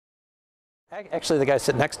Actually, the guy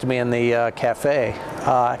sitting next to me in the cafe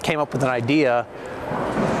came up with an idea,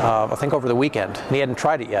 I think over the weekend, and he hadn't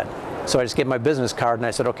tried it yet. So I just gave him my business card and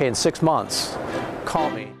I said, okay, in 6 months, call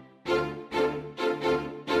me.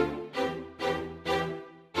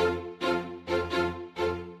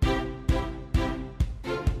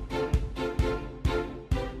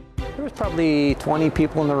 There was probably 20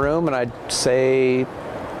 people in the room, and I'd say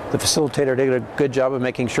the facilitator did a good job of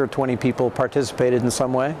making sure 20 people participated in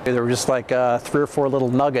some way. There were just like 3 or 4 little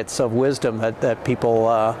nuggets of wisdom that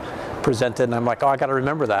people presented, and I'm like, oh, I got to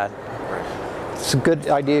remember that. It's a good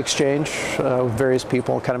idea exchange with various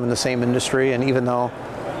people kind of in the same industry, and even though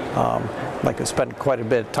like I spent quite a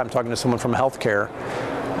bit of time talking to someone from healthcare,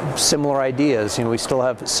 similar ideas, we still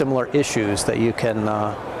have similar issues that you can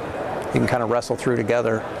kind of wrestle through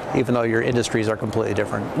together, even though your industries are completely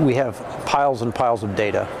different. We have piles and piles of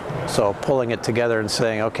data, so pulling it together and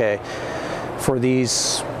saying, okay, for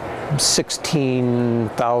these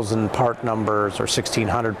 16,000 part numbers or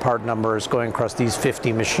 1,600 part numbers going across these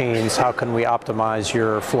 50 machines, how can we optimize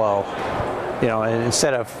your flow? And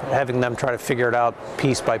instead of having them try to figure it out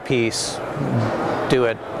piece by piece, do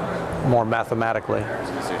it more mathematically.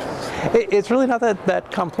 It's really not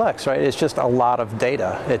that complex, right? It's just a lot of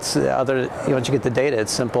data. It's once you get the data,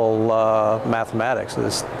 it's simple mathematics.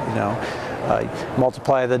 It's,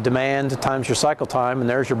 multiply the demand times your cycle time, and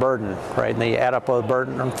there's your burden, right? And then you add up the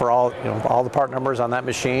burden for all the part numbers on that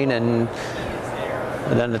machine, and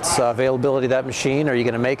then it's availability of that machine. Are you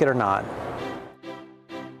going to make it or not?